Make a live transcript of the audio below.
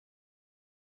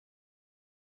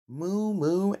Moo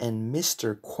Moo and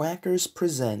Mr. Quackers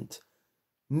present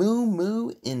Moo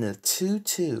Moo in a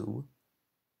Tutu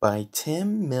by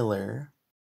Tim Miller.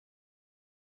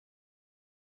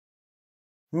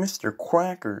 Mr.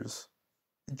 Quackers,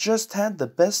 I just had the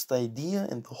best idea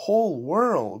in the whole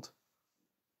world.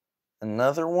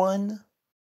 Another one?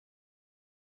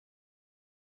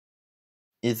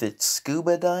 Is it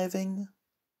scuba diving?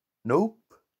 Nope.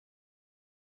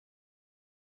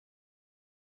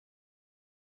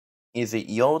 Is it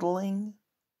yodeling?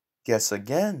 Guess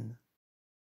again.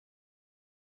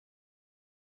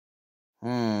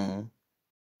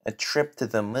 A trip to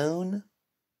the moon?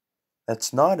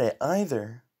 That's not it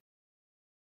either.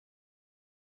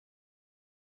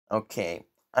 Okay,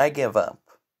 I give up.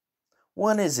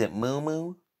 What is it, Moo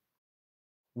Moo?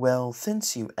 Well,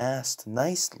 since you asked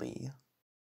nicely,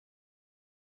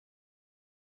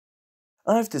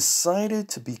 I've decided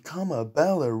to become a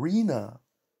ballerina.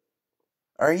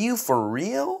 Are you for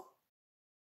real?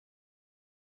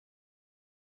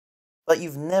 But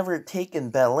you've never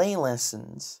taken ballet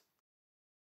lessons.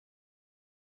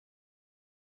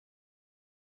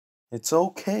 It's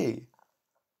okay.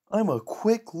 I'm a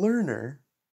quick learner.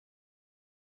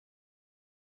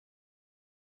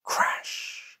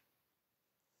 Crash!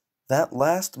 That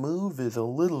last move is a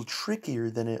little trickier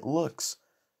than it looks,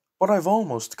 but I've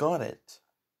almost got it.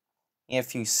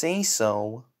 If you say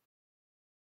so.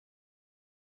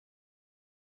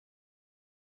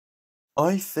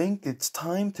 I think it's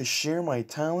time to share my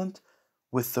talent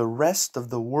with the rest of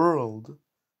the world.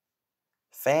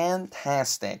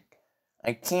 Fantastic.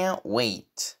 I can't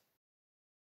wait.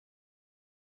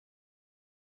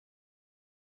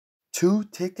 2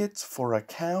 tickets for a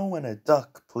cow and a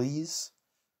duck, please.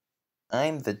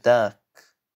 I'm the duck.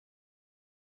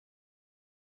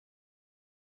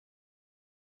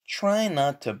 Try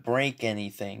not to break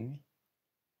anything.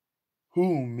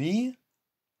 Who, me?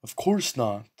 Of course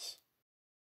not.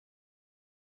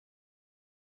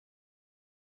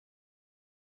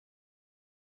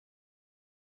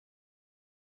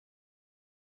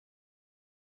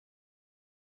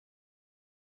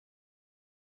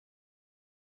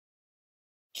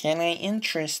 Can I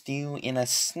interest you in a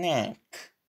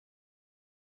snack?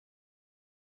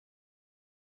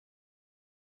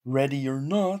 Ready or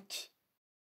not?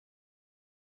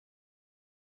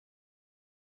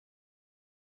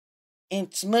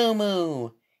 It's Moo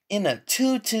Moo in a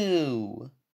tutu.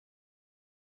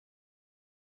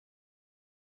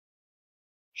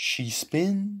 She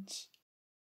spins.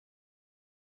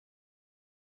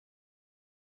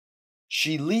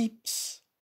 She leaps.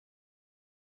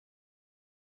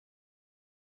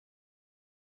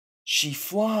 She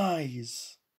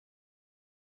flies.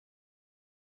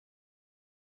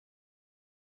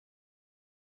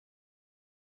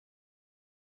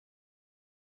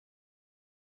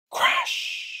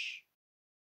 Crash!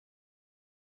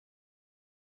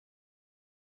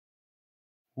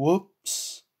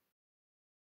 Whoops!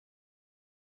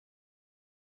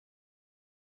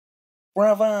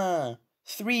 Brava!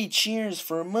 3 cheers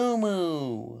for Moo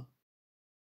Moo!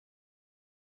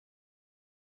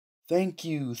 Thank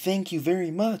you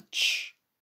very much.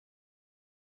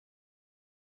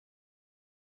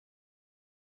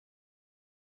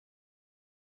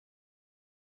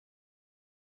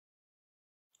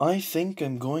 I think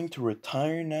I'm going to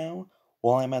retire now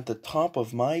while I'm at the top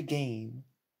of my game.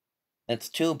 That's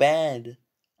too bad.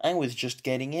 I was just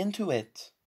getting into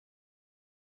it.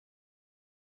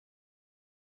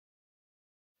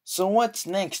 So what's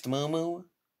next, Moo Moo?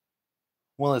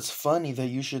 Well, it's funny that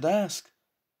you should ask,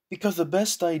 because the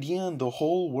best idea in the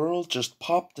whole world just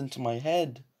popped into my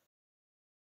head.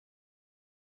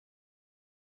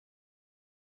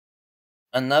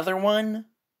 Another one?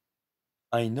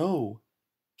 I know.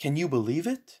 Can you believe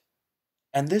it?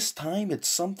 And this time it's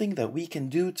something that we can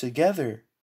do together.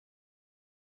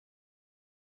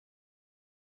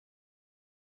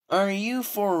 Are you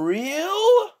for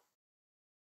real?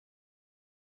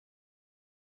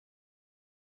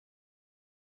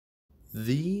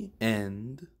 The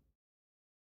end.